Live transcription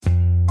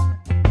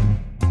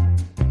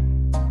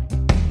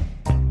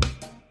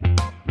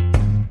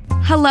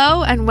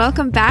Hello and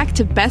welcome back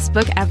to Best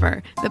Book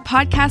Ever, the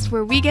podcast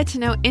where we get to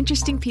know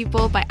interesting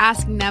people by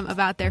asking them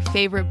about their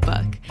favorite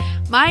book.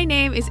 My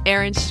name is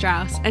Erin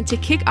Strauss, and to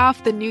kick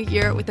off the new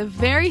year with a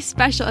very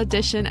special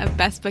edition of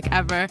Best Book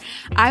Ever,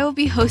 I will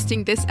be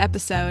hosting this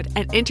episode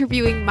and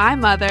interviewing my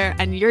mother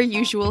and your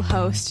usual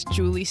host,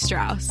 Julie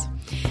Strauss.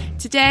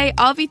 Today,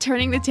 I'll be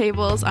turning the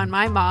tables on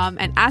my mom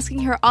and asking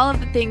her all of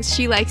the things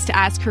she likes to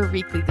ask her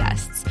weekly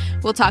guests.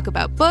 We'll talk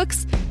about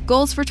books,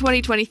 goals for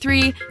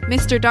 2023,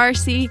 Mr.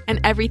 Darcy,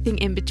 and everything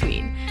in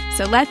between.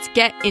 So let's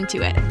get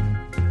into it.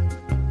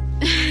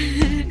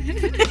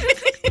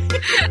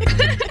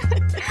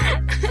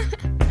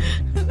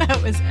 That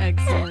was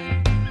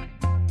excellent.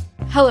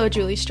 Hello,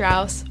 Julie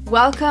Strauss.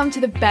 Welcome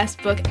to the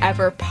Best Book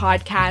Ever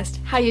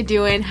podcast. How you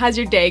doing? How's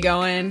your day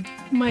going?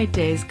 My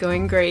day's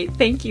going great.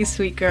 Thank you,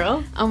 sweet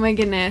girl. Oh my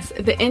goodness.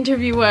 The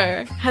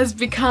interviewer has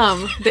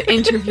become the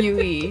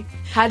interviewee.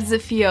 How does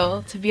it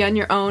feel to be on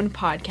your own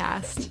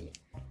podcast?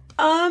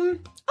 I'll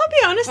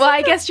be honest. Well,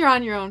 I guess you're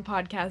on your own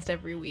podcast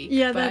every week.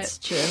 Yeah, that's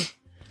true.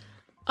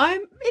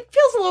 It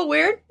feels a little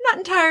weird. Not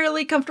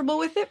entirely comfortable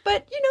with it,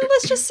 but,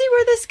 let's just see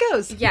where this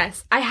goes.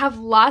 Yes, I have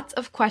lots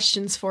of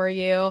questions for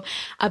you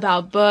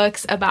about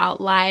books,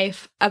 about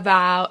life,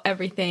 about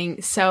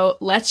everything. So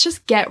let's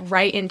just get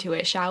right into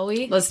it, shall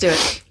we? Let's do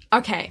it.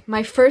 Okay,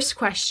 my first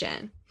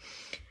question.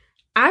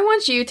 I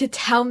want you to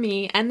tell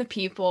me and the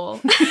people,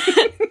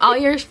 all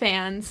your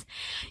fans,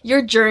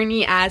 your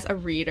journey as a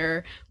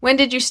reader. When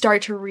did you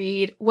start to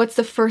read? What's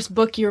the first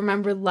book you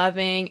remember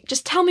loving?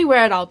 Just tell me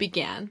where it all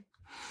began.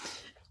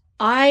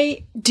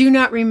 I do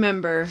not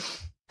remember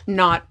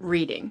not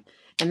reading.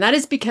 And that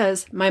is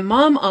because my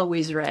mom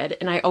always read,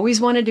 and I always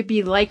wanted to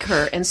be like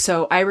her. And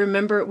so I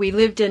remember we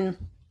lived in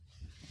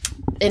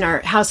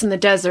our house in the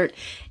desert,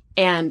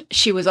 and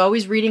she was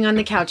always reading on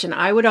the couch, and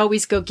I would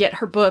always go get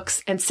her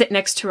books and sit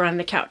next to her on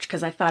the couch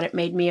because I thought it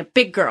made me a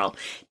big girl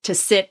to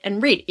sit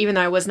and read, even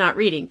though I was not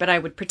reading, but I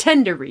would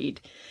pretend to read.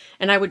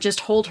 And I would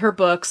just hold her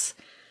books,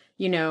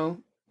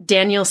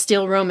 Danielle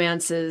Steele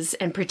romances,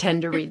 and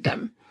pretend to read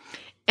them.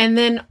 And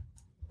then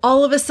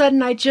all of a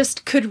sudden, I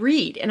just could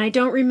read, and I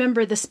don't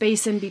remember the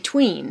space in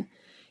between.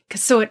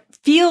 So it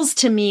feels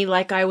to me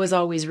like I was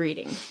always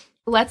reading.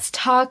 Let's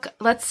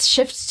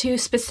shift to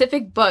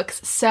specific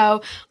books.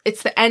 So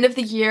it's the end of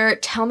the year.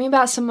 Tell me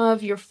about some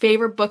of your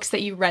favorite books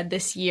that you read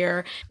this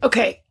year.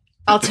 Okay,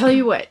 I'll tell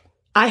you what.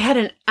 I had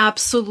an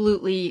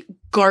absolutely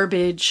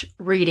garbage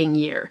reading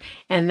year,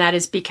 and that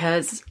is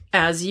because,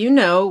 as you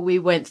know, we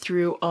went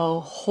through a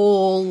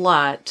whole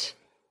lot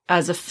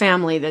as a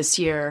family this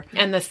year.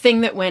 And the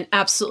thing that went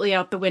absolutely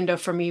out the window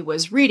for me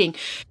was reading.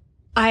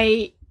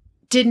 I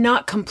did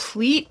not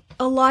complete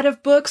a lot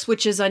of books,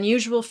 which is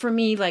unusual for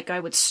me. Like, I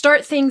would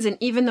start things, and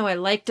even though I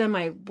liked them,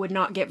 I would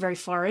not get very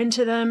far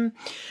into them.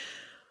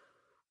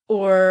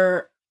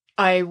 Or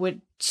I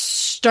would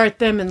start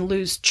them and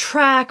lose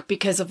track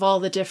because of all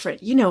the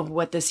different,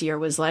 what this year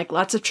was like.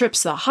 Lots of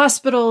trips to the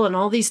hospital and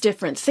all these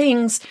different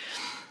things.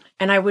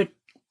 And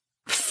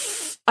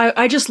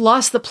I just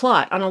lost the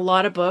plot on a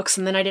lot of books,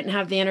 and then I didn't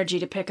have the energy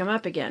to pick them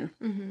up again.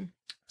 Mm-hmm.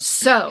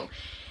 So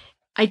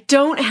I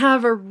don't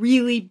have a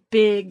really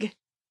big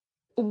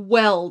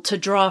well to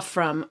draw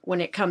from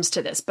when it comes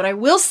to this. But I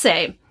will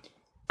say,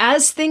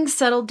 as things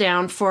settled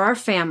down for our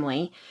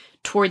family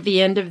toward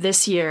the end of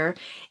this year,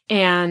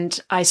 and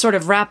I sort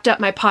of wrapped up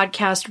my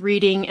podcast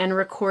reading and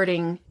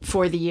recording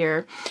for the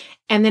year,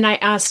 and then I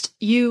asked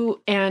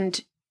you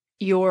and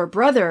your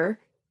brother,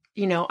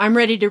 I'm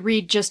ready to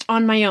read just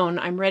on my own.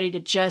 I'm ready to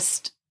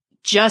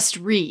just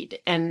read.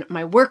 And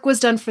my work was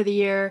done for the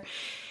year.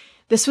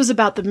 This was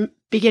about the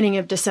beginning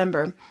of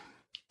December.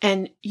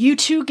 And you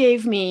two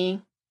gave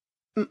me,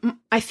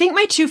 I think,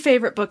 my two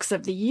favorite books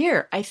of the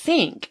year, I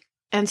think.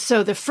 And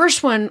so the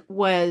first one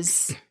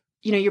was,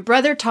 your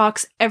brother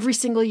talks every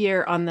single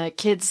year on the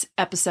kids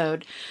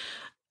episode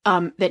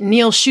that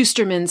Neil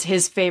Shusterman's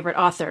his favorite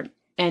author.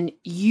 And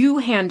you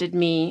handed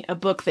me a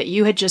book that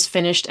you had just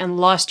finished and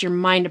lost your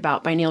mind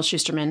about by Neil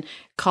Shusterman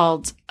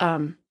called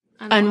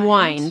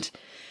Unwind.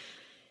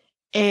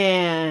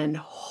 And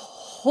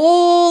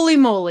holy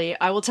moly,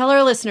 I will tell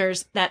our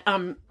listeners that,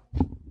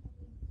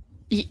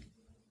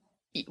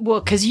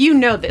 because you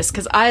know this,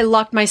 because I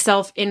locked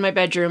myself in my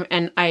bedroom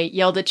and I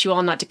yelled at you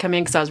all not to come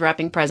in because I was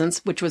wrapping presents,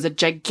 which was a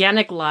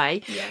gigantic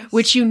lie, yes.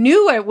 Which you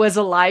knew it was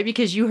a lie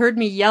because you heard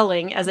me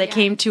yelling as I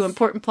came to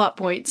important plot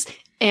points.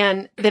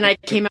 And then I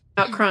came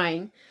out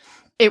crying.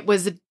 It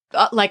was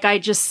like I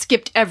just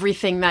skipped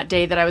everything that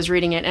day that I was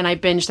reading it, and I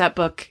binged that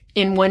book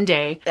in one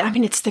day. I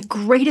mean, it's the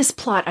greatest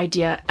plot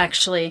idea,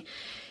 actually.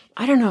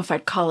 I don't know if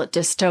I'd call it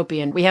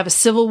dystopian. We have a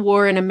civil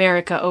war in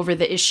America over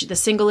the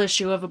single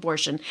issue of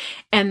abortion.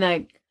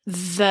 And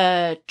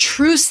the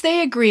truce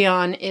they agree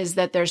on is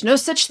that there's no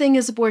such thing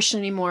as abortion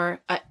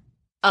anymore.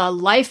 A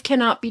life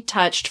cannot be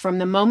touched from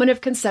the moment of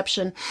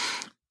conception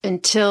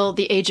until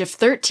the age of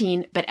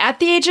 13. But at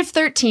the age of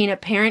 13, a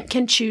parent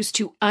can choose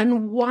to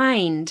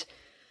unwind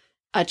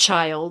a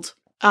child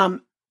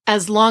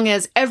as long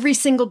as every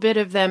single bit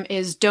of them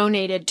is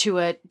donated to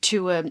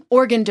an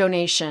organ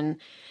donation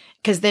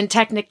because then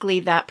technically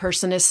that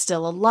person is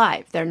still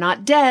alive. They're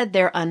not dead,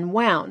 they're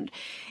unwound.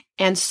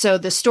 And so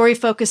the story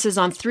focuses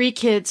on 3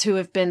 kids who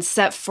have been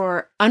set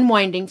for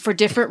unwinding for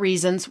different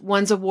reasons.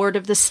 One's a ward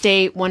of the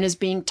state, one is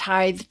being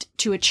tithed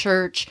to a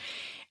church,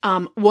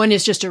 one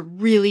is just a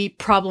really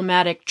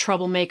problematic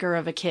troublemaker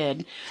of a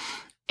kid.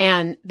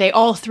 And they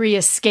all 3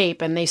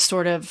 escape, and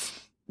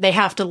they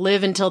have to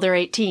live until they're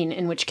 18,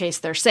 in which case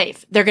they're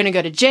safe. They're going to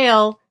go to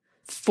jail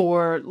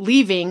for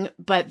leaving,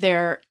 but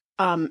they're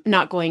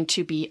not going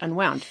to be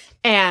unwound.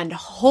 And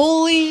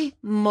holy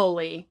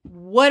moly,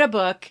 what a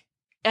book.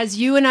 As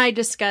you and I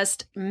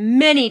discussed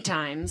many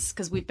times,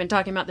 because we've been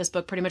talking about this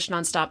book pretty much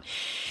nonstop,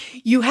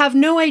 you have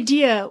no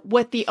idea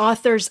what the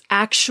author's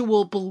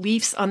actual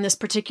beliefs on this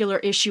particular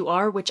issue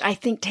are, which I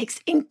think takes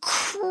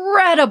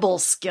incredible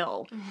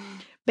skill. Mm-hmm.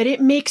 But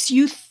it makes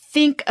you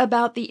think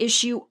about the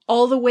issue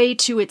all the way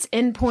to its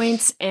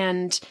endpoints,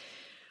 and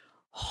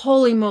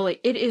holy moly,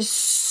 it is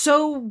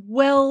so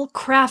well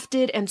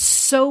crafted and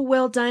so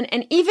well done.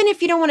 And even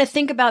if you don't want to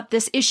think about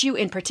this issue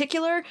in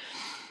particular,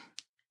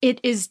 it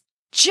is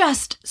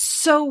just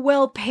so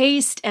well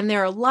paced, and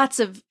there are lots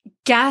of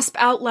gasp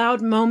out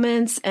loud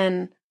moments,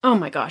 and oh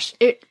my gosh,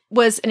 it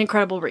was an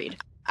incredible read.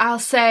 I'll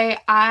say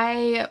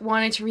I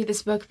wanted to read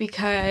this book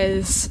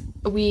because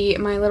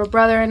my little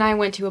brother and I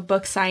went to a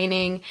book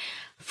signing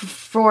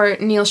for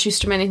Neil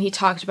Shusterman, and he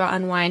talked about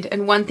Unwind.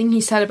 And one thing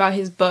he said about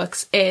his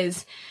books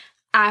is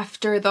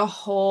after the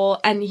whole,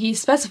 and he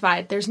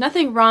specified, there's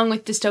nothing wrong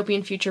with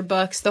dystopian future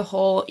books, the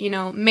whole,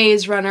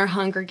 Maze Runner,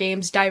 Hunger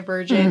Games,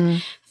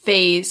 Divergent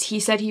phase.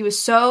 He said he was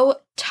so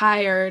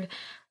tired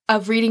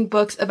of reading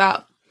books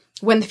about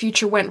when the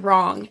future went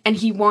wrong, and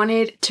he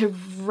wanted to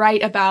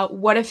write about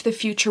what if the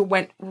future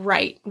went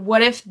right?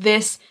 What if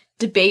this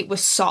debate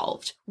was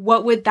solved?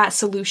 What would that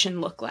solution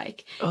look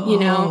like?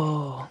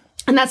 Oh.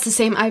 And that's the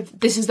same.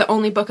 This is the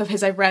only book of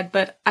his I've read,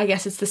 but I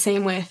guess it's the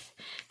same with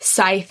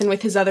Scythe and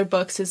with his other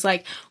books, is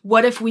like,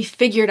 what if we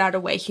figured out a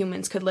way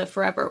humans could live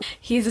forever?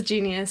 He's a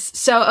genius.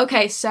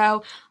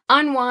 So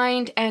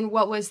Unwind, and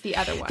what was the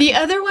other one? The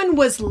other one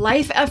was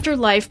Life After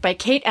Life by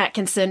Kate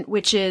Atkinson,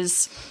 which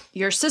is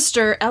your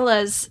sister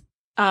Ella's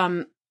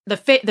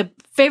the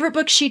favorite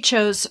book she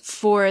chose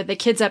for the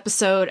kids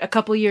episode a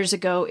couple years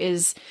ago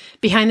is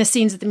Behind the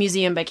Scenes at the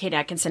Museum by Kate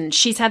Atkinson.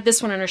 She's had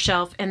this one on her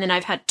shelf, and then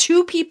I've had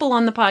 2 people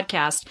on the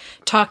podcast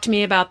talk to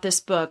me about this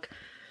book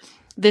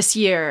this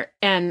year,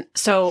 and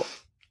so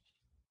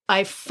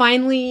I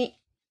finally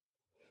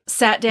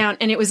sat down,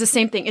 and it was the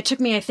same thing. It took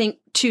me, I think,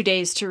 2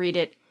 days to read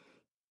it,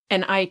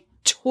 and I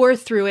tore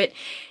through it.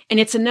 And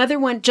it's another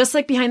one, just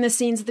like Behind the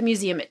Scenes at the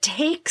Museum. It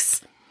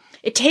takes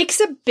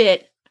a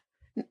bit,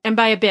 and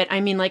by a bit, I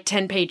mean like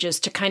 10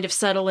 pages to kind of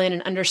settle in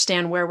and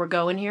understand where we're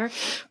going here.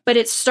 But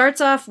it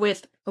starts off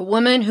with a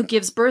woman who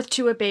gives birth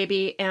to a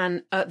baby,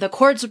 and the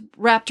cord's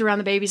wrapped around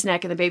the baby's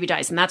neck, and the baby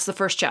dies. And that's the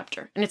first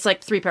chapter. And it's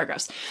like 3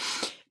 paragraphs.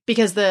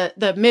 Because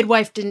the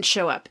midwife didn't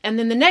show up. And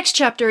then the next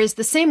chapter is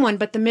the same one,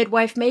 but the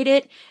midwife made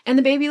it and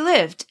the baby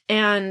lived.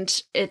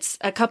 And it's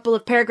a couple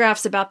of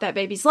paragraphs about that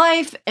baby's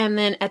life. And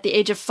then at the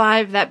age of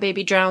 5, that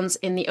baby drowns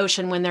in the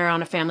ocean when they're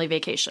on a family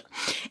vacation.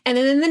 And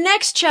then in the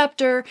next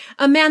chapter,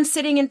 a man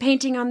sitting and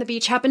painting on the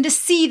beach happened to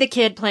see the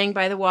kid playing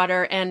by the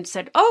water and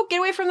said, "Oh, get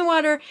away from the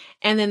water."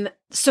 And then,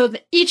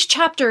 each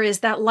chapter is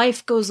that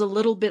life goes a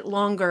little bit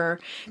longer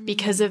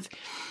because of...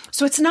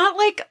 So it's not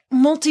like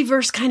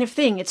multiverse kind of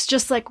thing. It's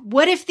just like,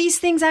 what if these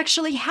things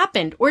actually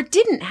happened or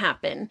didn't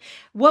happen?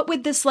 What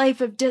would this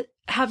life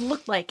have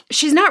looked like?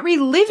 She's not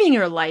reliving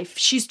her life.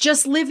 She's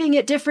just living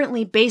it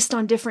differently based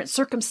on different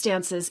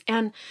circumstances.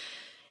 And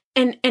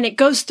it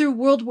goes through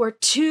World War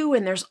II,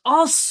 and there's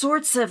all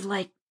sorts of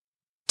like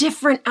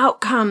different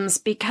outcomes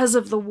because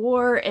of the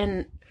war.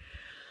 And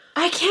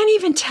I can't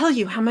even tell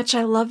you how much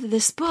I love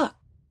this book.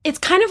 It's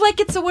kind of like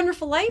It's a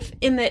Wonderful Life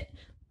in that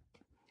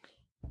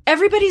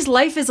everybody's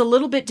life is a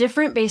little bit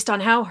different based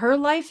on how her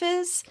life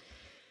is.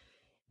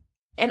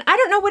 And I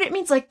don't know what it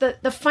means. Like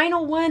the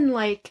final one,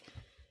 like,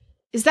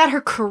 is that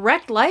her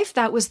correct life?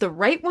 That was the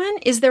right one?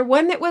 Is there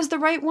one that was the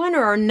right one?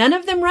 Or are none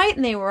of them right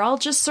and they were all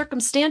just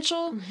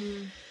circumstantial?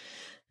 Mm-hmm.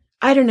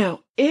 I don't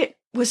know. It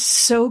was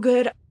so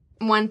good.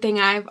 One thing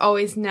I've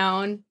always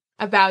known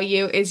about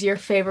you is your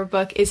favorite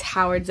book is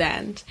Howard's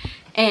End.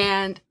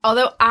 And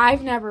although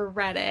I've never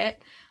read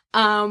it,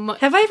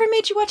 have I ever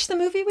made you watch the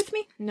movie with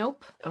me?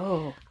 Nope.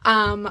 Oh.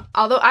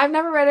 Although I've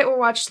never read it or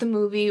watched the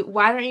movie,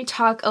 why don't you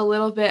talk a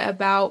little bit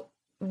about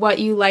what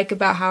you like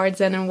about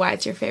Howard's End and why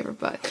it's your favorite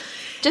book?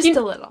 Just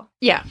a little.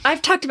 Yeah.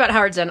 I've talked about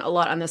Howard's End a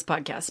lot on this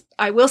podcast.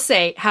 I will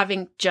say,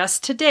 having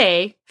just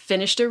today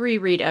finished a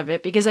reread of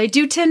it, because I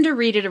do tend to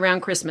read it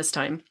around Christmas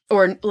time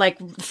or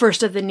like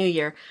first of the new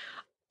year.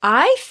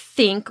 I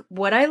think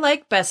what I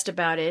like best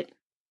about it,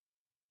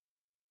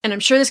 and I'm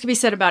sure this could be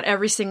said about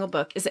every single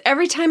book, is that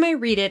every time I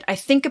read it, I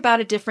think about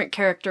a different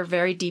character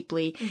very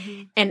deeply.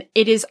 Mm-hmm. And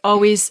it is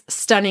always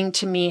stunning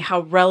to me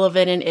how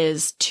relevant it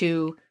is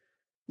to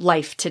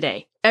life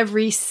today.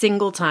 Every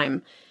single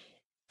time.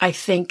 I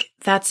think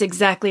that's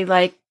exactly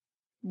like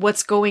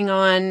what's going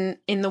on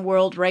in the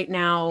world right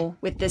now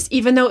with this,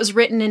 even though it was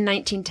written in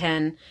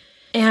 1910.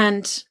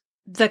 And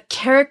the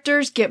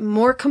characters get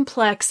more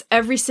complex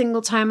every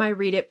single time I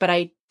read it, but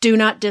I do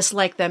not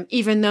dislike them,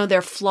 even though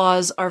their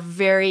flaws are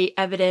very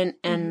evident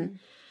and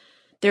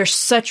they're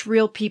such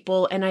real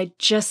people, and I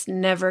just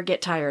never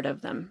get tired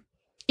of them.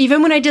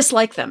 Even when I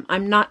dislike them,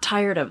 I'm not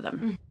tired of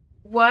them.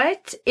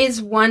 What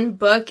is one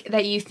book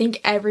that you think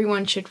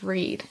everyone should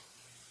read?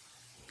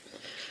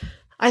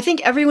 I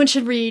think everyone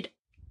should read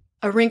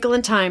A Wrinkle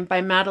in Time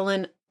by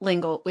Madeleine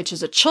L'Engle, which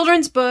is a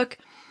children's book,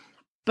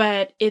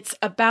 but it's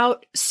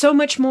about so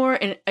much more.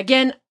 And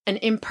again, an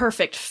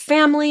imperfect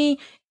family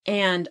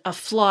and a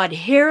flawed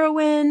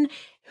heroine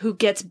who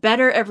gets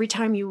better every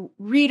time you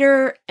read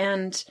her.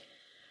 And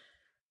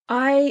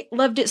I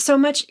loved it so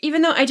much,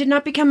 even though I did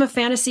not become a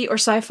fantasy or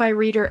sci-fi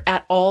reader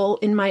at all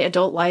in my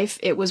adult life.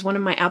 It was one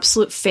of my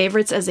absolute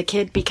favorites as a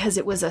kid because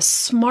it was a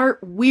smart,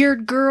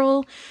 weird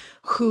girl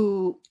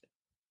who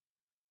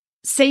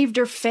saved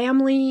her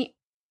family,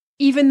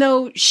 even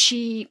though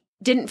she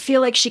didn't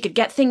feel like she could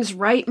get things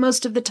right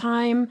most of the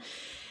time.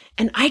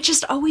 And I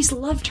just always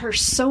loved her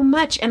so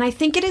much. And I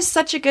think it is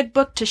such a good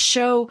book to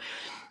show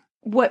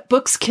what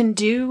books can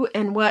do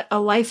and what a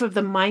life of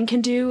the mind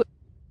can do.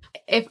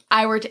 If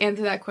I were to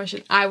answer that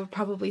question, I would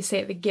probably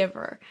say The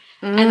Giver.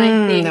 And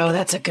I think, no,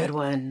 that's a good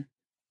one.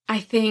 I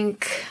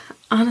think,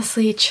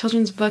 honestly,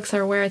 children's books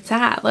are where it's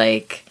at.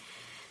 Like,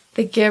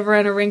 The Giver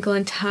and A Wrinkle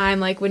in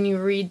Time, like, when you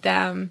read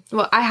them...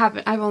 Well,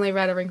 I've only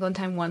read A Wrinkle in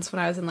Time once when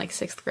I was in, like,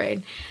 6th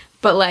grade.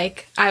 But,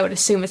 like, I would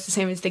assume it's the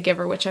same as The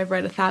Giver, which I've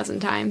read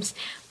 1,000 times.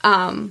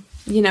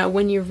 You know,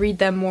 when you read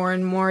them more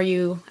and more,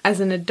 you, as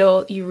an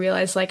adult, you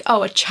realize, like,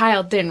 oh, a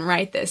child didn't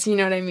write this. You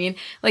know what I mean?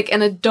 Like,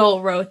 an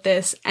adult wrote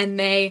this, and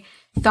they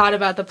thought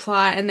about the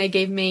plot, and they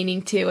gave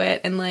meaning to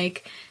it. And,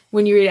 like,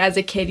 when you read it as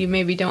a kid, you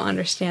maybe don't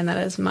understand that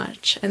as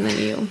much. And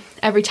then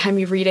every time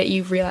you read it,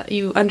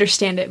 you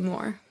understand it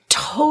more.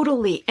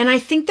 Totally. And I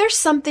think there's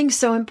something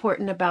so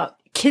important about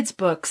kids'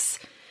 books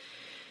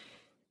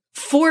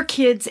for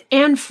kids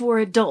and for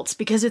adults,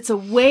 because it's a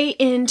way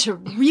into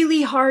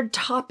really hard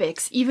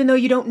topics, even though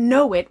you don't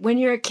know it. When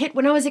you're a kid,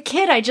 when I was a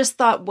kid, I just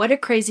thought, what a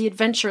crazy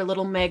adventure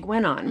little Meg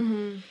went on.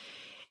 Mm-hmm.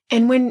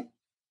 And when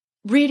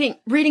reading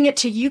it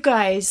to you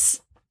guys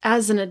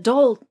as an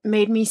adult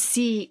made me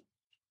see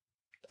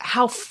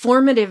how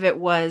formative it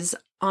was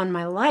on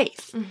my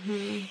life.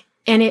 Mm-hmm.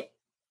 And it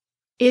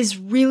is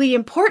really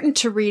important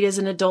to read as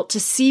an adult to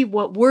see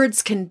what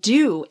words can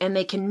do, and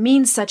they can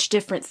mean such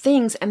different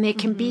things, and they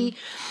can be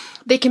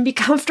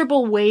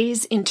comfortable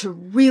ways into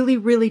really,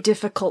 really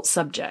difficult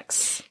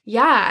subjects.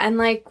 Yeah, and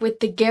like with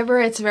The Giver,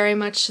 it's very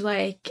much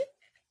like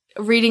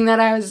reading that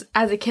as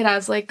a kid, I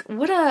was like,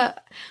 what a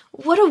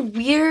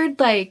weird,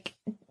 like,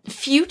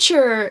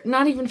 future,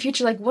 not even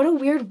future, like, what a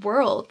weird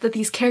world that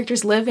these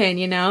characters live in,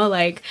 you know,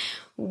 like,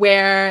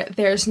 where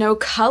there's no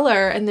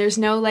color and there's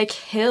no, like,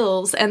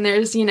 hills and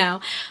there's, you know,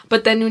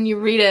 but then when you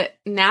read it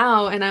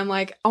now and I'm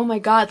like, oh my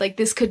God, like,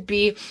 this could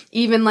be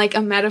even, like,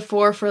 a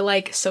metaphor for,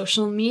 like,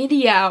 social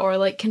media or,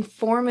 like,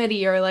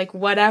 conformity or, like,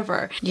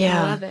 whatever.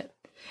 Yeah. I love it.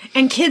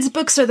 And kids'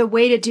 books are the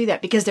way to do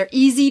that because they're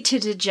easy to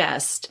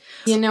digest.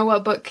 You know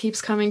what book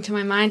keeps coming to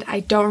my mind? I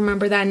don't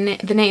remember the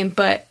name,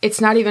 but it's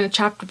not even a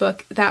chapter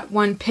book. That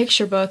one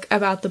picture book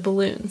about the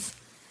balloons.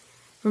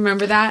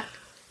 Remember that?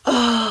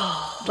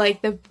 Oh.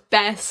 Like the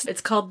best.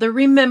 It's called The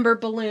Remember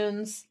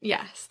Balloons.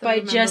 Yes. By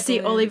Jesse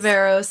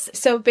Oliveros.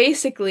 So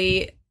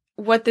basically,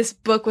 what this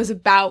book was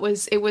about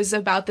it was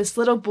about this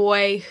little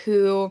boy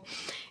who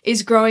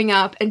is growing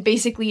up, and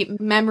basically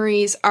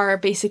memories are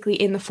basically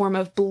in the form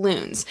of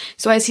balloons.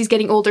 So as he's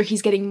getting older,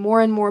 he's getting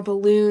more and more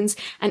balloons,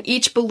 and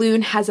each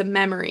balloon has a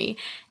memory.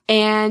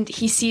 And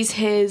he sees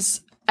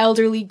his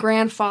elderly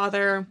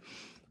grandfather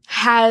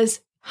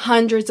has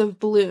hundreds of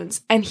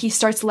balloons, and he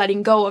starts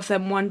letting go of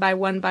them one by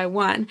one by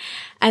one.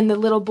 And the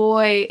little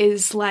boy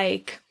is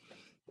like,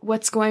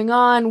 what's going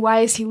on?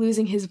 Why is he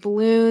losing his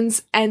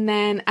balloons? And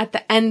then at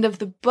the end of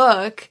the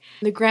book,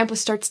 the grandpa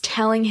starts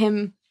telling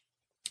him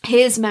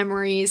his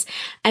memories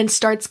and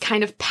starts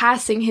kind of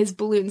passing his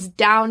balloons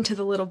down to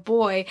the little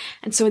boy.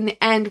 And so in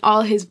the end,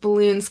 all his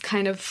balloons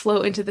kind of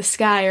float into the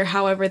sky, or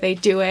however they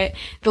do it.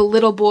 The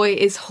little boy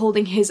is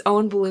holding his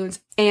own balloons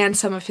and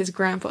some of his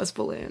grandpa's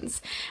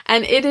balloons.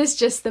 And it is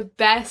just the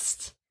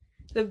best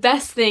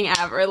thing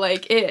ever.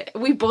 Like,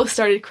 we both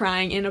started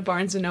crying in a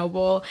Barnes &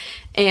 Noble.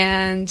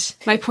 And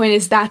my point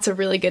is, that's a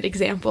really good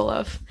example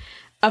of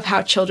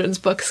how children's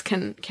books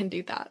can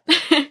do that.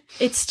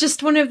 It's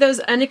just one of those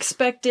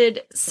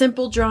unexpected,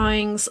 simple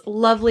drawings,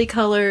 lovely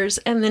colors,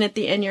 and then at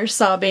the end you're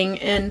sobbing,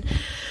 and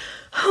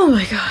oh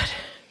my God,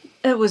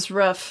 that was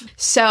rough.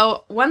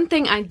 So one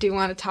thing I do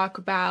want to talk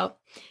about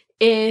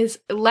is,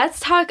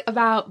 let's talk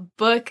about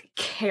book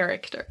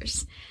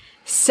characters.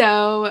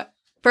 So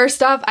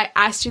first off, I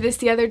asked you this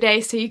the other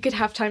day so you could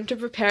have time to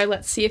prepare.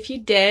 Let's see if you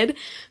did.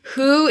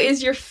 Who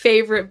is your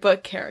favorite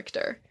book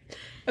character?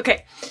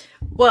 Okay,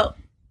 well,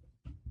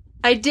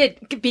 I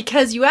did,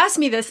 because you asked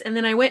me this, and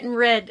then I went and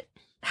read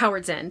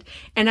Howard's End,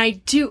 and I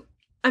do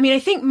I mean, I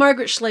think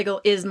Margaret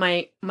Schlegel is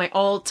my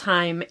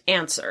all-time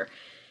answer.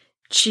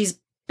 She's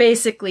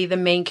basically the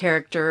main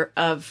character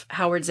of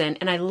Howard's End,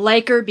 and I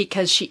like her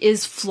because she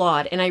is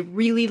flawed, and I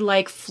really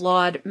like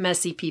flawed,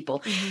 messy people.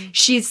 Mm-hmm.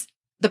 She's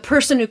the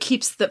person who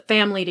keeps the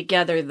family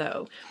together,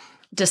 though,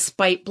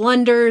 despite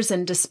blunders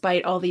and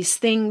despite all these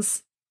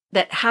things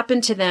that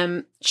happen to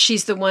them.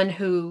 She's the one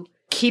who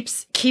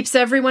keeps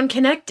everyone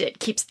connected.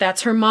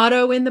 That's her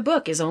motto in the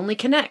book, is only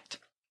connect.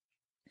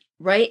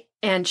 Right?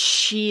 And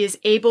she is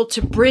able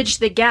to bridge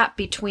the gap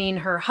between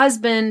her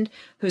husband,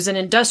 who's an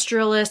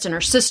industrialist, and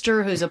her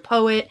sister, who's a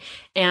poet.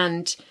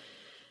 And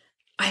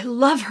I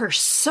love her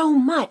so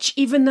much,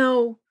 even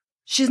though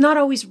she's not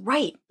always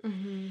right.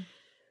 Mm-hmm.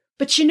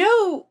 But you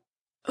know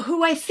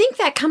who I think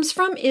that comes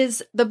from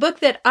is the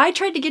book that I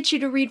tried to get you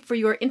to read for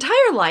your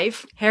entire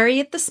life,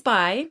 Harriet the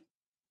Spy.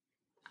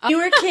 You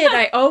were a kid.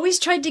 I always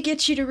tried to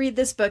get you to read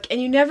this book,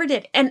 and you never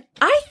did. And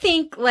I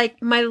think,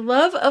 like, my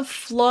love of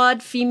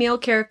flawed female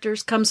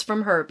characters comes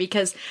from her,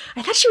 because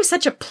I thought she was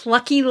such a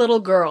plucky little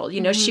girl.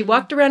 You know, she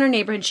walked around her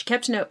neighborhood, and she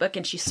kept a notebook,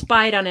 and she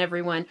spied on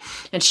everyone,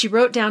 and she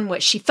wrote down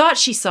what she thought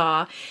she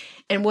saw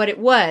and what it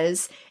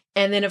was.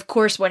 And then, of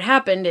course, what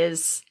happened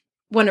is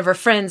one of her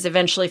friends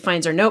eventually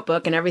finds her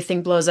notebook, and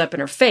everything blows up in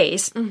her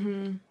face.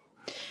 Mm-hmm.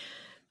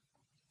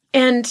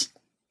 And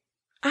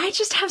I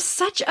just have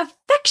such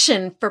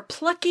affection for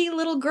plucky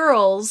little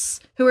girls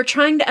who are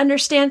trying to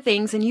understand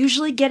things and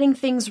usually getting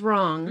things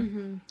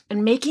wrong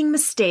and making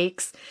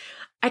mistakes.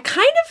 I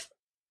kind of,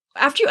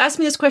 after you asked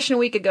me this question a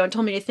week ago and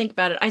told me to think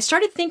about it, I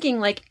started thinking,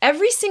 like,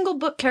 every single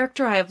book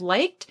character I have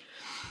liked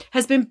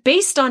has been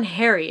based on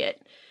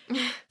Harriet,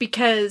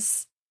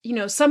 because, you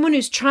know, someone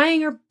who's trying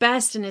her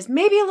best and is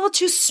maybe a little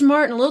too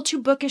smart and a little too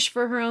bookish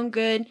for her own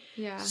good,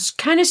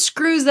 kind of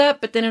screws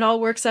up, but then it all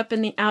works up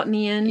out in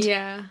the end.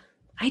 Yeah.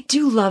 I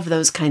do love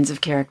those kinds of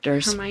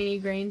characters. Hermione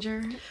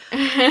Granger.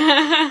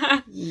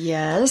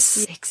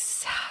 Yes.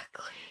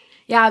 Exactly.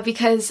 Yeah,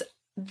 because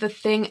the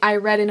thing I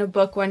read in a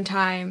book one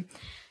time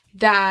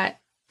that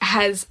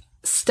has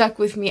stuck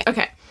with me.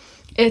 Okay.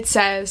 It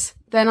says,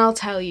 "Then I'll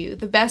tell you,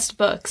 the best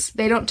books,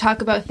 they don't talk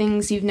about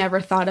things you've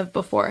never thought of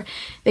before.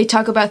 They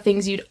talk about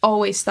things you'd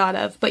always thought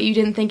of, but you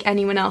didn't think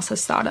anyone else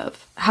has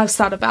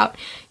thought about.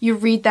 You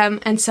read them,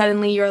 and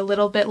suddenly you're a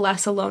little bit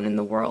less alone in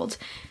the world.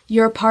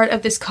 You're a part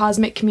of this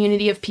cosmic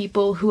community of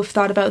people who have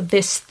thought about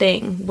this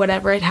thing,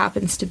 whatever it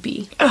happens to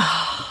be."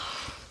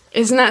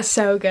 Isn't that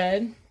so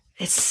good?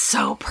 It's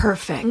so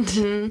perfect.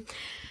 Mm-hmm.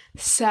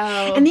 So,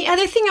 and the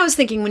other thing I was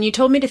thinking when you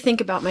told me to think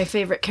about my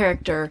favorite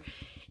character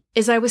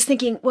is I was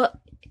thinking,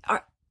 well,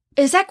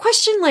 is that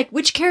question like,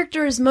 which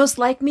character is most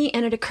like me?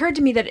 And it occurred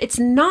to me that it's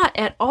not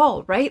at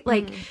all, right?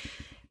 Like,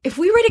 if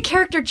we write a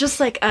character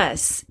just like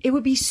us, it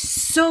would be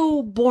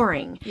so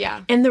boring.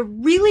 Yeah. And the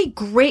really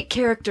great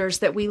characters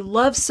that we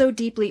love so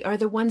deeply are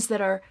the ones that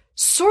are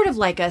sort of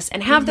like us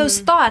and have those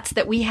thoughts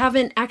that we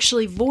haven't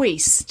actually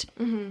voiced.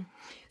 Mm-hmm.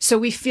 So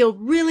we feel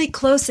really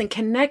close and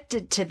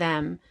connected to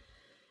them.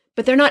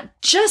 But they're not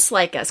just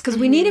like us, because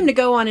we need them to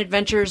go on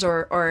adventures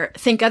or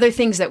think other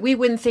things that we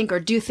wouldn't think,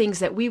 or do things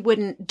that we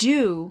wouldn't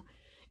do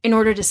in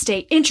order to stay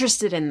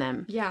interested in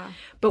them. Yeah.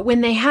 But when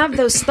they have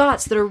those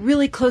thoughts that are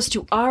really close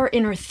to our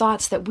inner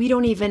thoughts that we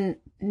don't even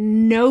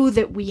know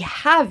that we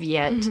have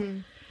yet,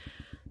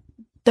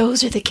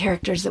 those are the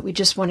characters that we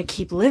just want to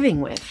keep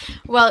living with.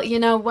 Well, you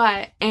know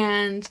what?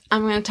 And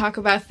I'm going to talk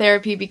about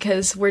therapy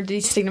because we're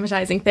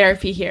destigmatizing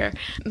therapy here.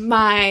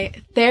 My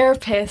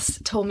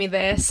therapist told me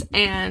this,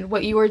 and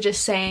what you were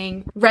just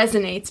saying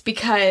resonates,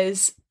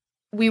 because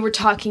we were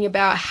talking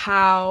about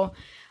how,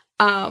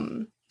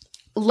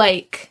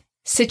 like,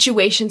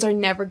 situations are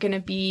never going to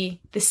be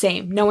the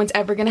same. No one's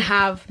ever going to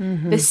have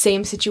the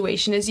same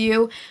situation as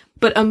you,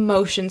 but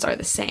emotions are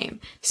the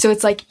same. So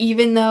it's like,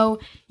 even though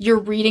you're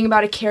reading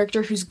about a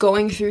character who's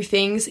going through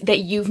things that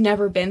you've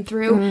never been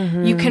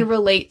through, you can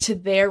relate to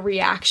their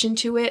reaction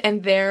to it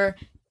and their,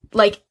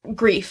 like,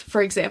 grief,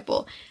 for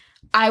example.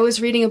 I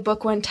was reading a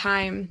book one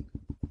time,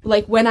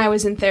 like, when I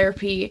was in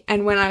therapy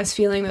and when I was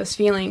feeling those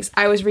feelings,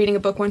 I was reading a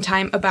book one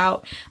time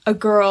about a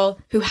girl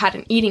who had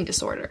an eating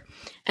disorder.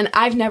 And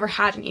I've never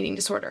had an eating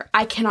disorder.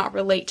 I cannot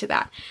relate to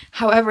that.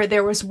 However,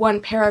 there was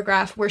one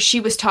paragraph where she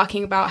was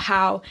talking about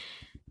how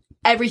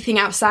everything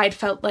outside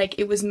felt like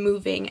it was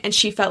moving, and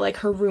she felt like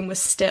her room was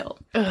still.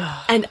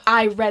 Ugh. And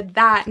I read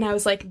that, and I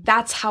was like,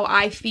 that's how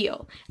I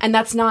feel. And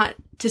that's not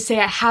to say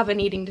I have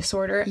an eating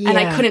disorder, and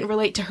I couldn't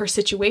relate to her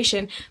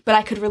situation, but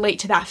I could relate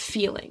to that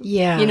feeling.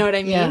 Yeah. You know what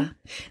I mean? Yeah.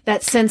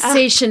 That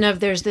sensation of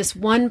there's this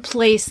one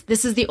place,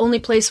 this is the only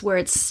place where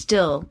it's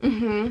still.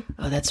 Mm-hmm.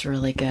 Oh, that's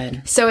really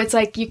good. So it's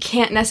like, you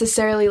can't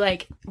necessarily,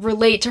 like,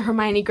 relate to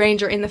Hermione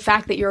Granger in the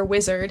fact that you're a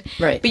wizard.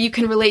 Right. But you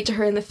can relate to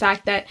her in the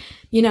fact that,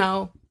 you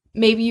know,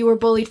 maybe you were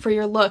bullied for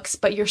your looks,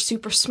 but you're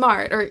super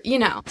smart, or, you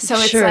know. So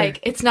it's like,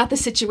 it's not the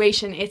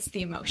situation, it's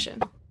the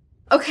emotion.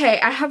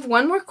 Okay, I have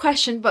one more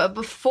question, but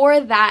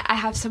before that, I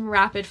have some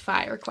rapid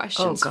fire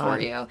questions for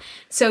you.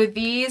 So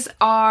these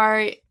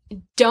are,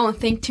 don't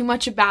think too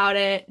much about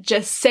it.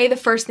 Just say the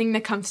first thing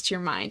that comes to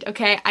your mind,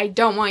 okay? I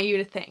don't want you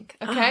to think,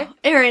 okay? Oh,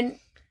 Erin,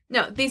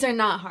 No, these are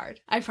not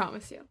hard. I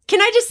promise you.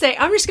 Can I just say,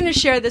 I'm just going to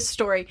share this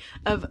story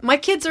of my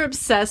kids are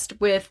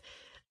obsessed with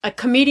a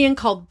comedian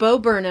called Bo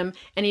Burnham,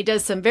 and he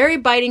does some very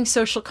biting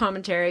social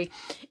commentary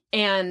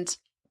and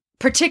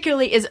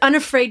particularly is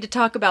unafraid to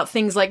talk about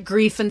things like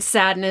grief and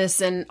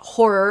sadness and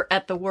horror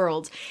at the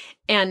world.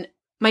 And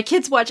my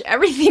kids watch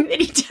everything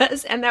that he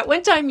does. And that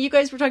one time you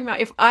guys were talking about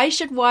if I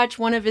should watch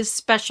one of his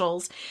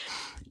specials,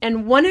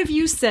 and one of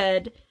you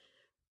said,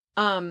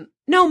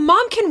 no,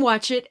 Mom can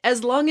watch it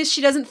as long as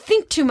she doesn't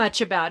think too much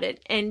about it.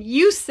 And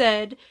you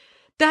said,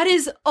 that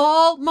is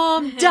all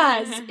Mom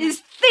does is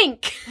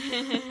think.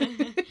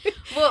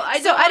 Well,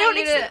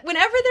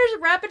 whenever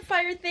there's rapid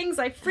fire things,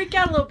 I freak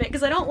out a little bit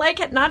because I don't like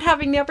it not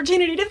having the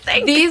opportunity to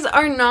think. These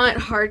are not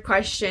hard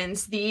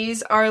questions.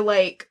 These are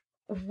like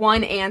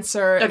one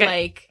answer,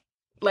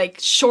 like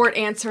short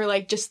answer,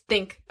 like just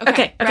think.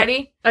 Okay.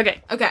 Ready?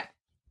 Okay.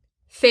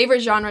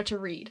 Favorite genre to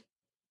read?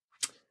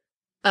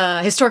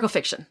 Historical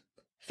fiction.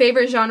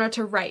 Favorite genre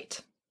to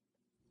write?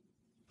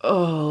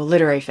 Oh,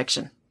 literary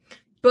fiction.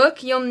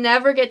 Book you'll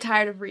never get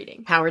tired of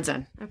reading? Howard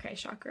Zinn. Okay,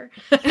 shocker.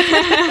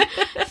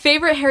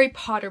 Favorite Harry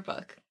Potter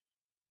book?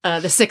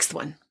 The sixth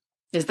one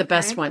is the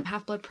best one.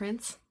 Half-Blood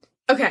Prince?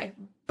 Okay.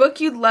 Book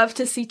you'd love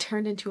to see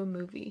turned into a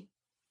movie?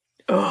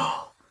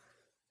 Oh.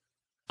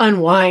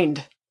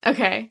 Unwind.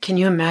 Okay. Can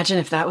you imagine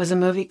if that was a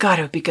movie? God,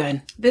 it would be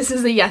good. This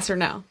is a yes or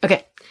no.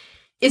 Okay.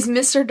 Is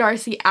Mr.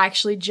 Darcy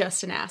actually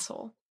just an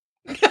asshole?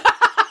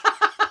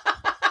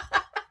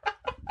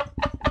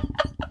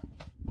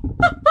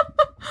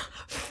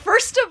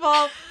 First of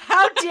all,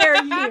 how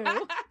dare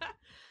you?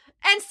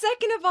 And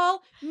second of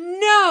all,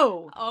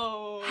 no.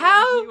 Oh,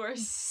 how you are dare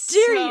so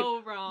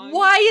you? Wrong.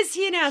 Why is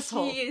he an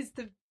asshole? He is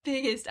the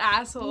biggest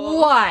asshole.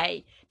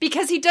 Why?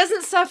 Because he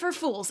doesn't suffer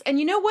fools. And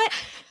you know what?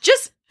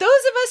 Just those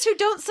of us who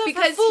don't suffer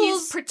because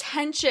fools. He's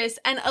pretentious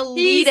and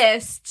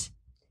elitist.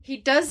 He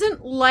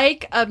doesn't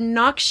like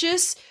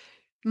obnoxious,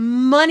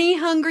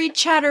 money-hungry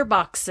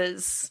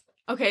chatterboxes.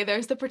 Okay,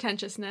 there's the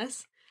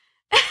pretentiousness.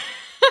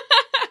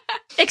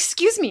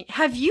 Excuse me,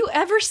 have you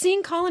ever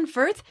seen Colin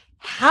Firth?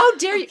 How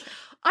dare you?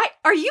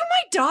 Are you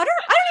my daughter?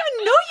 I don't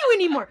even know you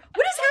anymore.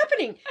 What is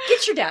happening?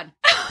 Get your dad.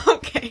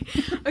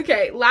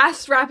 Okay,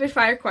 last rapid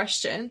fire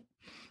question.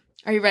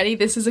 Are you ready?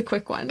 This is a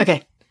quick one.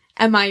 Okay.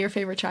 Am I your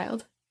favorite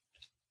child?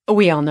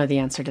 We all know the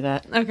answer to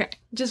that. Okay,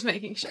 just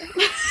making sure.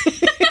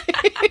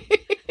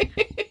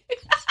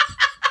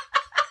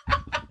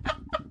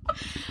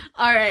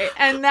 All right,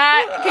 and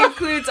that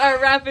concludes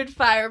our rapid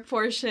fire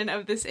portion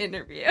of this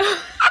interview.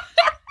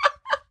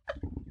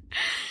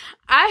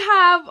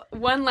 I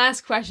have one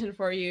last question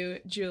for you,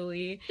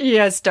 Julie.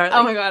 Yes, darling.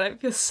 Oh my god, I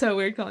feel so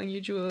weird calling you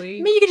Julie.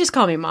 I mean, you can just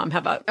call me Mom. How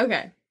about?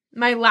 Okay.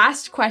 My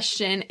last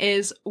question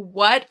is,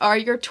 what are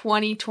your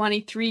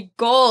 2023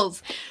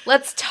 goals?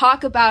 Let's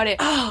talk about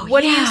it.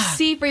 What do you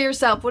see for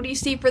yourself? What do you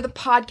see for the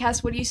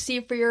podcast? What do you see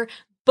for your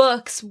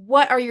books?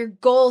 What are your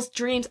goals,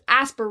 dreams,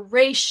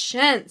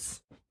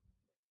 aspirations?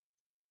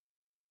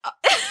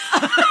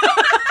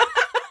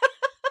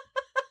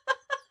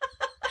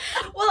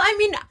 Well, I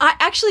mean,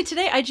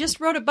 today I just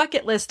wrote a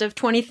bucket list of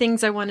 20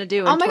 things I want to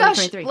do in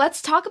 2023. Gosh,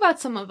 let's talk about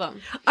some of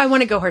them. I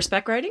want to go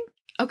horseback riding.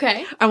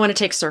 Okay. I want to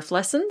take surf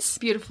lessons.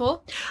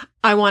 Beautiful.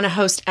 I want to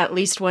host at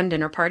least one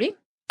dinner party.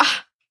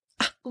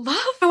 Love.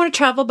 I want to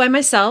travel by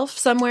myself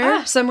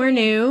somewhere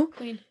new.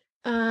 Queen.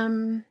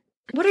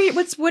 What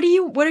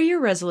are your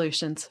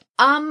resolutions?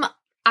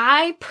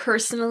 I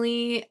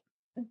personally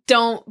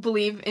don't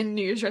believe in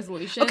New Year's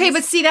resolutions. Okay,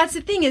 but see, that's the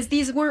thing is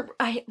these weren't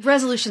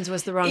resolutions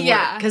was the wrong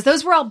word because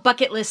those were all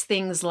bucket list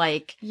things.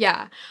 Like,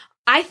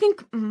 I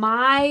think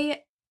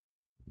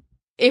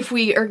if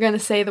we are going to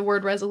say the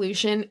word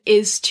resolution,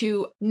 is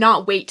to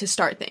not wait to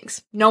start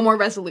things. No more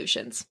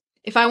resolutions.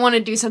 If I want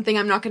to do something,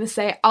 I'm not going to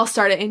say, I'll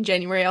start it in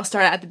January. I'll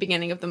start it at the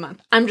beginning of the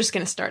month. I'm just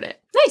going to start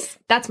it. Nice.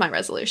 That's my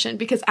resolution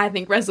because I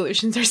think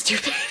resolutions are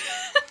stupid.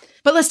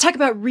 But let's talk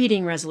about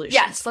reading resolutions.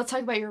 Yes, let's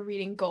talk about your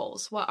reading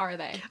goals. What are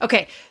they?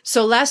 Okay,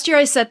 so last year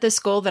I set this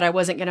goal that I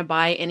wasn't going to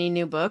buy any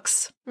new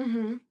books.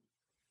 Mm-hmm.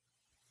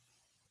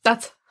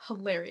 That's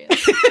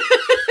hilarious.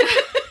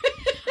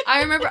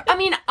 I remember, I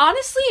mean,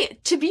 honestly,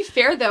 to be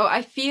fair though,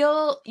 I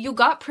feel you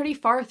got pretty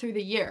far through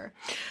the year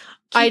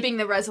keeping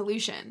the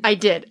resolution. I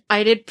did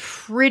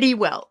pretty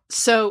well.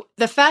 So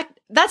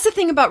that's the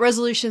thing about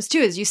resolutions too,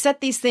 is you set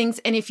these things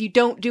and if you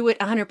don't do it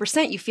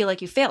 100%, you feel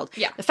like you failed.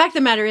 Yeah. The fact of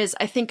the matter is,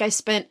 I think I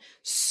spent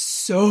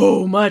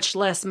so much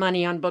less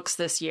money on books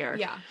this year.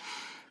 Yeah.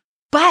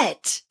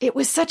 But it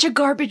was such a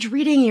garbage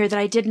reading year that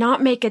I did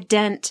not make a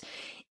dent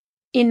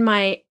in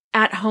my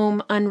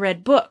at-home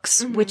unread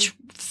books,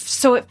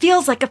 so it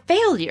feels like a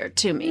failure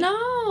to me.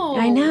 No.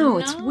 I know,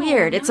 it's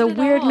weird. It's a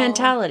weird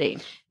mentality.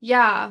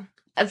 Yeah.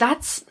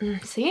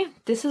 See,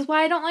 this is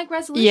why I don't like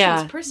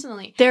resolutions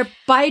personally. They're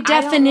by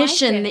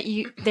definition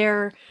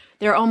they're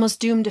almost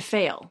doomed to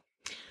fail.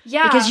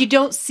 Yeah. Because you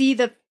don't see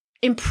the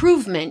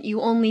improvement,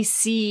 you only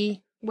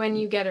see when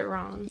you get it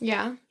wrong.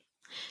 Yeah.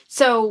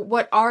 So,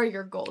 what are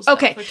your goals for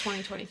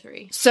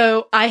 2023?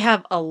 So, I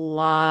have a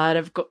lot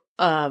of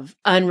of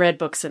unread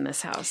books in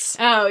this house.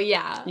 Oh,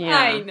 yeah.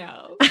 I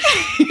know.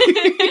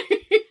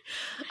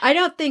 I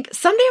don't think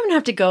someday I'm going to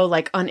have to go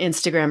like on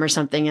Instagram or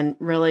something and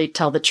really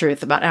tell the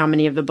truth about how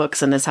many of the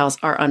books in this house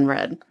are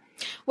unread.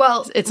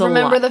 Well, it's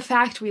remember the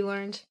fact we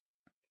learned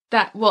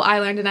that, well, I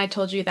learned and I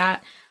told you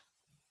that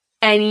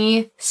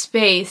any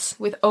space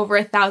with over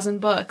 1,000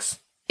 books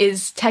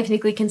is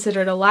technically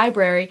considered a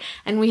library,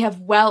 and we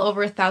have well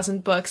over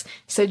 1,000 books.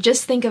 So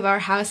just think of our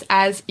house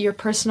as your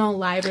personal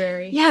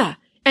library. Yeah.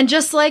 And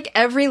just like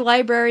every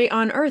library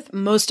on earth,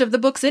 most of the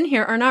books in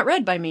here are not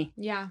read by me.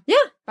 Yeah. Yeah.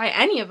 By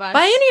any of us.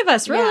 By any of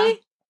us,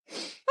 really. Yeah.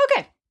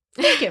 Okay.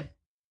 Thank you.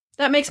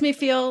 That makes me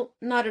feel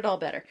not at all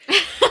better.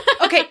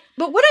 Okay.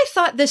 But what I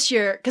thought this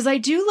year, because I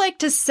do like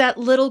to set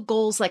little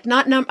goals, like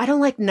I don't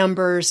like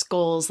numbers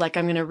goals, like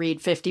I'm going to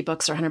read 50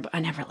 books or 100 books. I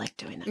never like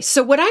doing that.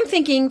 So what I'm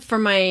thinking for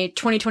my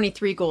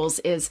 2023 goals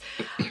is,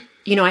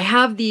 I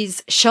have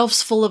these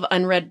shelves full of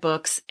unread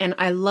books and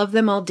I love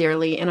them all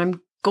dearly. And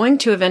I'm going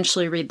to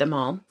eventually read them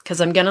all because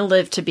I'm going to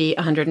live to be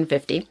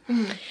 150.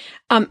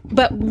 Mm-hmm.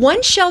 But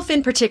one shelf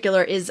in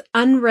particular is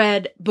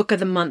unread Book of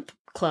the Month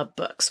Club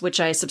books, which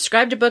I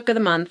subscribe to Book of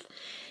the Month.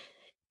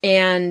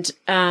 And,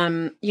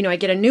 I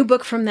get a new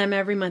book from them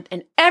every month.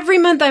 And every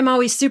month I'm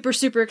always super,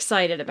 super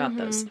excited about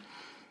those.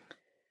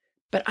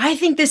 But I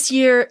think this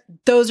year,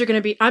 I'm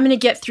going to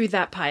get through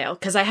that pile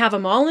because I have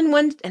them all in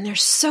one and they're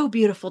so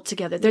beautiful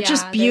together. They're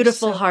just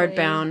beautiful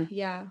hardbound.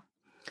 Yeah.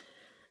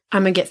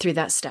 I'm going to get through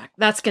that stack.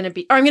 Or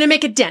I'm going to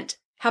make a dent.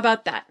 How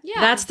about that?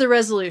 Yeah. That's the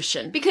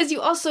resolution. Because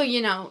you also,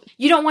 you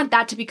don't want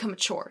that to become a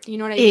chore. You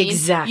know what I mean?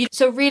 Exactly.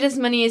 So read as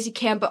many as you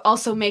can, but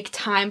also make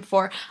time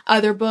for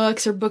other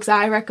books or books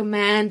I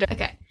recommend.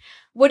 Okay.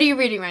 What are you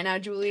reading right now,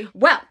 Julie?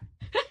 Well,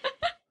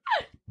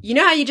 you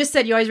know how you just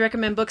said you always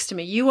recommend books to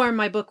me? You are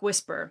my book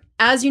whisperer.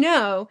 As you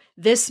know,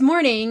 this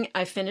morning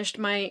I finished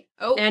my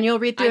annual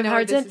read through of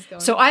Hard's End.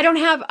 So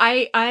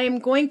I am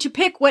going to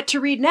pick what to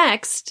read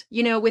next,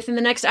 within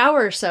the next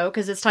hour or so,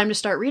 because it's time to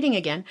start reading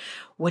again.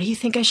 What do you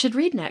think I should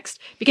read next?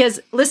 Because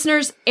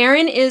listeners,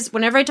 Erin is,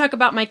 whenever I talk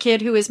about my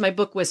kid who is my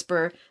book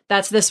whisperer,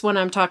 that's this one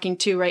I'm talking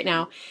to right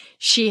now.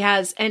 She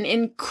has an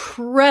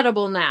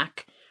incredible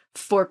knack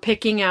for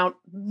picking out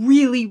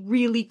really,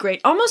 really great,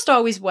 almost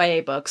always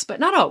YA books, but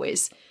not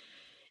always.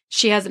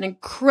 She has an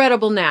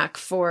incredible knack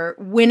for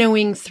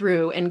winnowing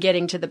through and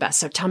getting to the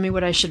best. So tell me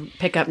what I should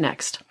pick up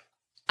next.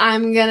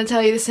 I'm going to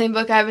tell you the same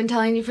book I've been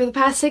telling you for the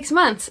past 6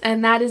 months,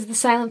 and that is The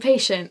Silent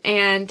Patient.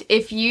 And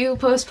if you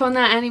postpone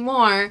that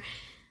anymore,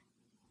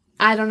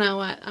 I don't know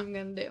what I'm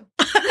going to do.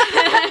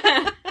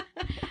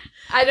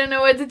 I don't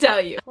know what to tell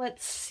you.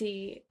 Let's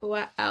see.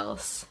 What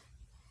else?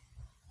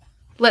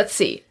 Let's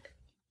see.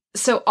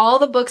 So all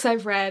the books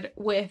I've read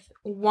with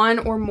 1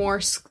 or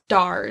more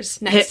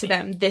stars next to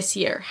them this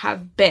year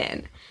have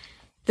been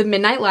The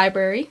Midnight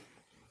Library,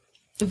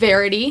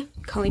 Verity,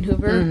 Colleen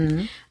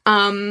Hoover,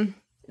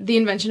 The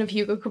Invention of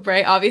Hugo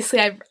Cabret. Obviously,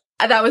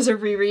 that was a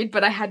reread,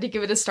 but I had to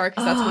give it a star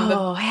because that's one of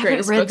the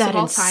greatest books of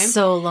all time.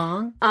 So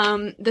long.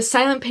 The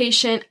Silent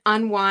Patient,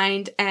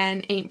 Unwind,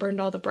 and Ain't Burned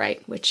All the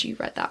Bright, which you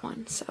read that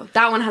one. So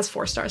that one has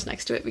 4 stars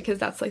next to it because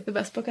that's like the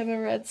best book I've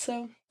ever read.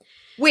 So.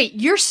 Wait,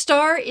 your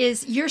star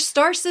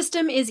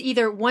system is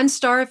either 1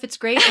 star if it's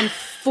great and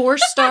 4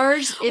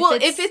 stars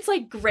if it's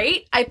like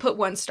great, I put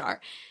 1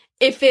 star.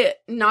 If it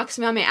knocks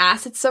me on my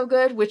ass, it's so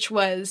good, which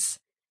was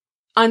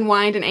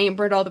Unwind and Ain't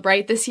Burned All the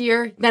Bright this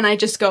year, then I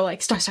just go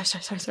like star.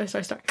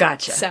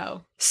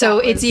 Gotcha. So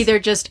it's either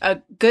just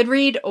a good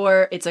read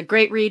or it's a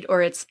great read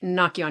or it's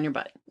knock you on your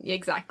butt.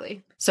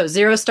 Exactly. So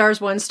 0 stars,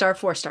 1 star,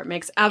 4 star.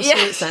 Makes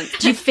absolute sense.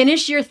 Do you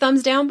finish your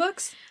thumbs down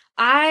books?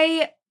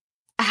 I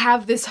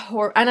have this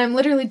and I'm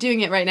literally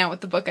doing it right now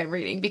with the book I'm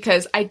reading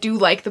because I do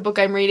like the book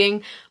I'm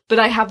reading, but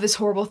I have this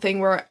horrible thing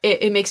where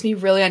it makes me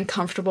really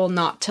uncomfortable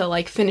not to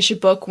like finish a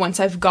book once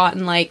I've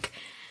gotten like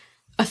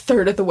a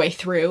third of the way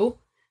through.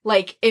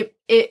 Like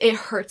it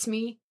hurts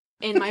me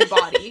in my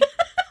body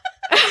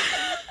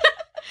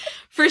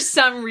for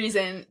some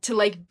reason to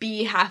like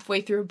be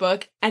halfway through a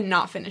book and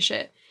not finish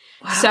it.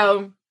 Wow.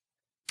 So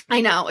I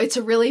know it's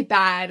a really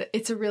bad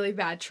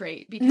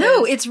trait. Because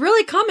no, it's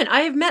really common.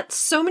 I have met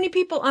so many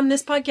people on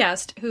this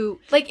podcast who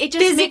like it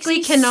just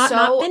physically cannot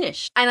not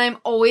finish. And I'm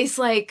always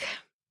like,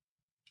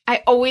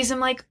 I always am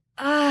like,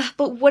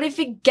 but what if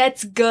it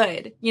gets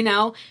good,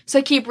 So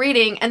I keep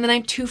reading and then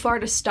I'm too far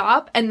to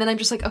stop. And then I'm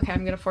just like, okay,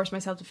 I'm going to force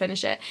myself to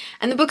finish it.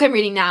 And the book I'm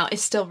reading now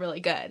is still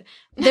really good.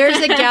 There's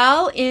a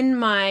gal in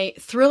my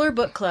thriller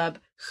book club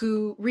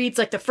who reads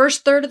like the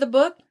first third of the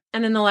book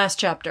and then the last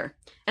chapter.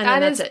 And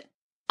then that's it.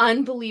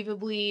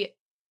 Unbelievably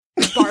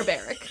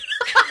barbaric.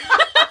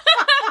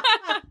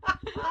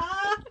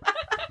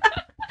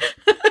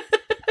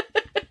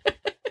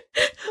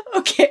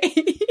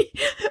 Okay.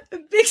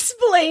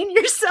 Explain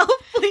yourself,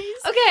 please.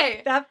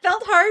 Okay. That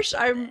felt harsh.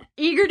 I'm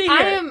eager to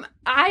hear.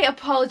 I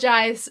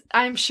apologize.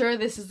 I'm sure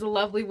this is a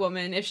lovely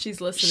woman if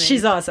she's listening.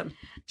 She's awesome.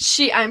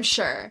 I'm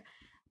sure.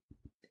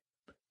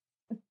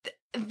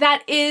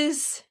 That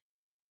is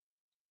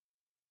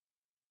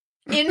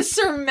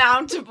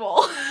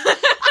insurmountable.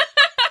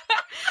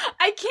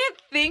 I can't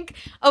think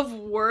of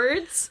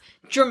words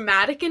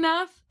dramatic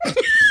enough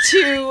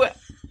to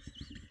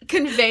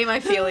convey my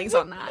feelings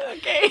on that.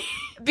 Okay.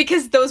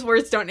 Because those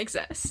words don't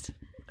exist.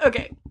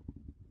 Okay.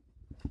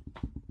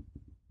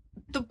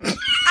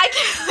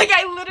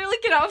 I literally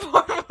cannot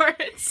form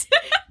words.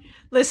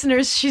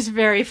 Listeners, she's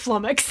very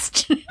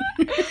flummoxed.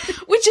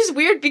 Which is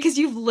weird because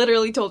you've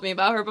literally told me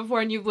about her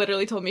before and you've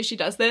literally told me she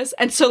does this.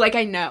 And so, like,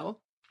 I know.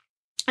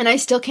 And I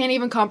still can't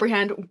even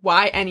comprehend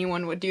why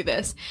anyone would do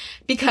this.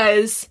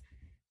 Because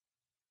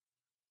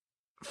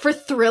for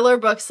thriller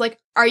books, like,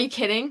 are you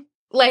kidding?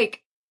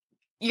 Like,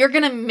 you're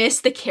gonna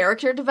miss the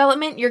character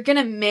development. You're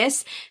gonna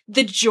miss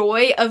the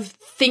joy of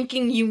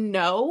thinking you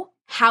know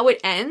how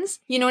it ends.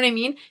 You know what I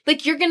mean?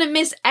 Like, you're gonna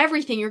miss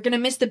everything. You're gonna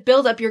miss the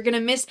buildup. You're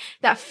gonna miss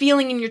that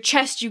feeling in your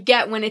chest you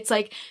get when it's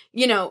like,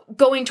 you know,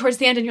 going towards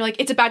the end and you're like,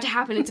 it's about to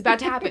happen. It's about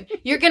to happen.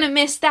 You're gonna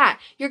miss that.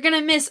 You're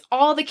gonna miss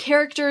all the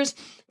characters'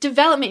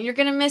 development. You're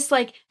gonna miss,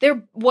 like,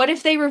 what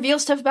if they reveal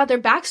stuff about their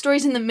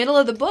backstories in the middle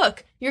of the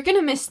book? You're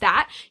gonna miss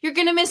that. You're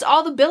gonna miss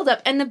all the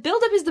buildup. And the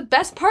buildup is the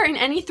best part in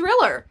any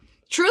thriller.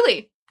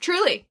 Truly.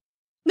 Truly.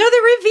 No,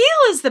 the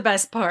reveal is the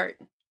best part.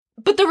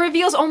 But the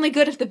reveal's only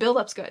good if the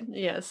build-up's good.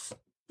 Yes,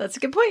 that's a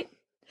good point.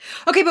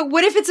 Okay, but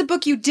what if it's a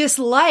book you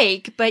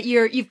dislike, but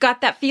you've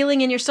got that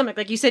feeling in your stomach,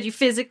 like you said, you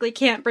physically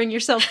can't bring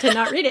yourself to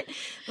not read it?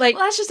 Like,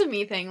 well, that's just a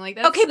me thing. Like,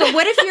 that's... Okay, but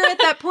what if you're at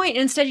that point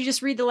and instead you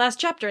just read the last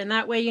chapter, and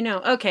that way you know,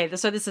 okay,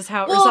 so this is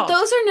how it Well, resolves.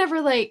 those are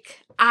never like,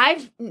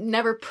 I've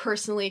never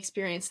personally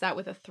experienced that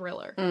with a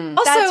thriller.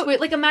 Also, That's weird.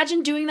 Like,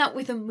 imagine doing that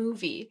with a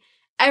movie.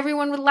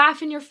 Everyone would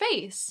laugh in your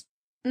face.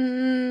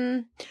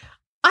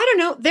 I don't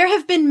know. There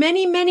have been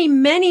many, many,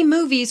 many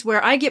movies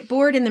where I get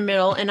bored in the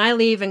middle and I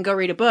leave and go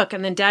read a book,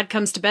 and then Dad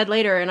comes to bed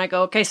later and I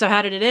go, okay, so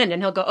how did it end?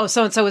 And he'll go, oh,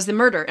 so-and-so was the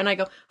murder. And I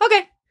go,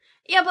 okay.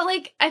 Yeah, but,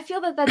 like, I feel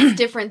that that's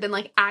different than,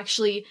 like,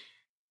 actually,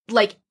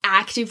 like,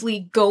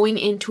 actively going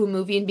into a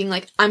movie and being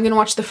like, I'm gonna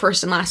watch the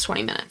first and last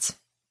 20 minutes.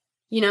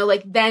 You know,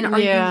 like, then are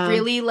you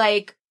really,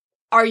 like,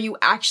 are you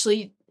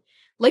actually,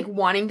 like,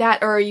 wanting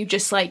that, or are you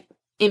just, like,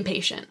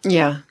 impatient?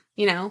 Yeah.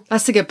 You know?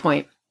 That's a good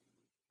point.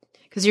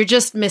 Because you're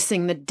just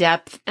missing the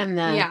depth and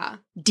the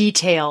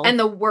detail. And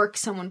the work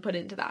someone put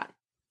into that.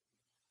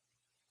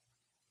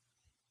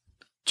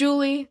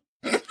 Julie,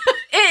 I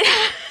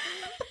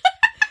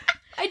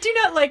do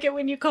not like it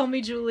when you call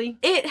me Julie.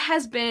 It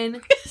has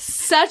been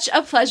such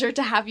a pleasure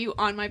to have you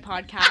on my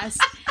podcast.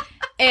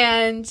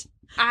 And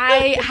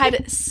I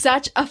had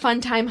such a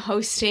fun time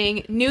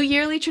hosting New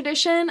Yearly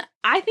Tradition.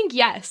 I think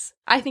yes.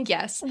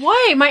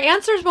 Why? My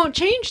answers won't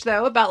change,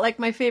 though, about, like,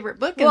 my favorite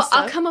book and stuff.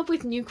 Well, I'll come up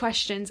with new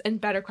questions and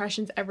better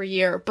questions every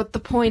year. But the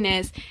point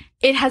is,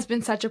 it has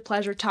been such a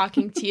pleasure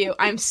talking to you.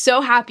 I'm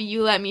so happy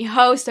you let me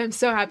host. I'm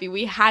so happy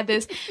we had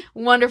this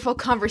wonderful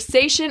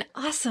conversation.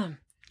 Awesome.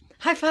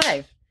 High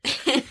five.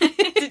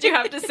 Did you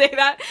have to say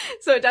that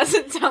so it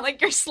doesn't sound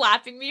like you're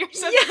slapping me or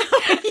something?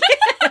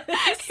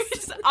 Yeah.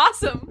 It's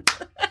awesome.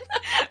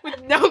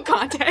 With no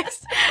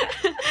context.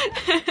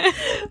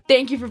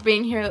 Thank you for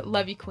being here.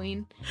 Love you,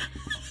 Queen.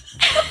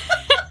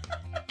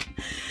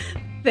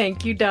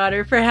 Thank you,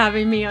 daughter, for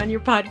having me on your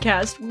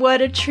podcast.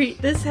 What a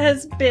treat this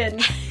has been.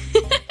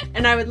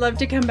 And I would love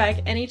to come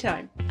back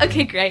anytime.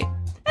 Okay, great.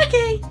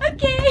 Okay.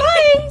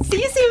 Bye.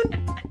 See you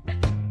soon.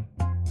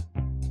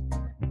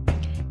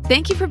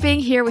 Thank you for being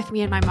here with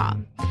me and my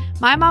mom.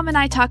 My mom and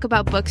I talk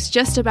about books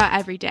just about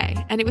every day,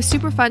 and it was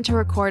super fun to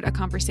record a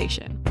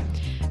conversation.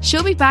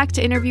 She'll be back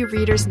to interview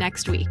readers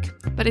next week,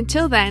 but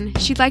until then,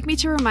 she'd like me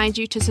to remind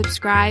you to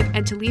subscribe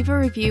and to leave a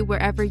review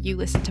wherever you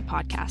listen to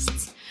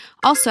podcasts.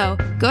 Also,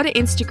 go to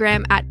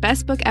Instagram at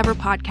Best Book Ever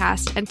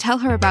Podcast and tell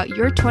her about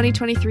your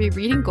 2023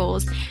 reading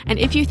goals and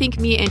if you think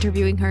me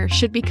interviewing her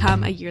should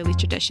become a yearly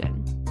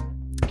tradition.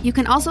 You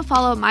can also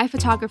follow my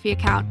photography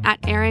account at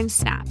Erin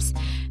Snaps.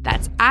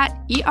 That's at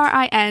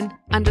ERIN_SNAPS.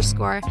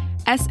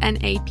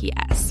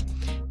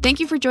 Thank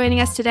you for joining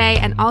us today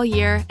and all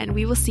year, and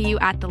we will see you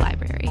at the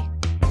library.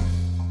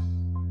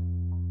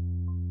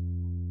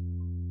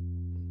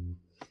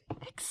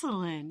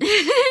 Excellent.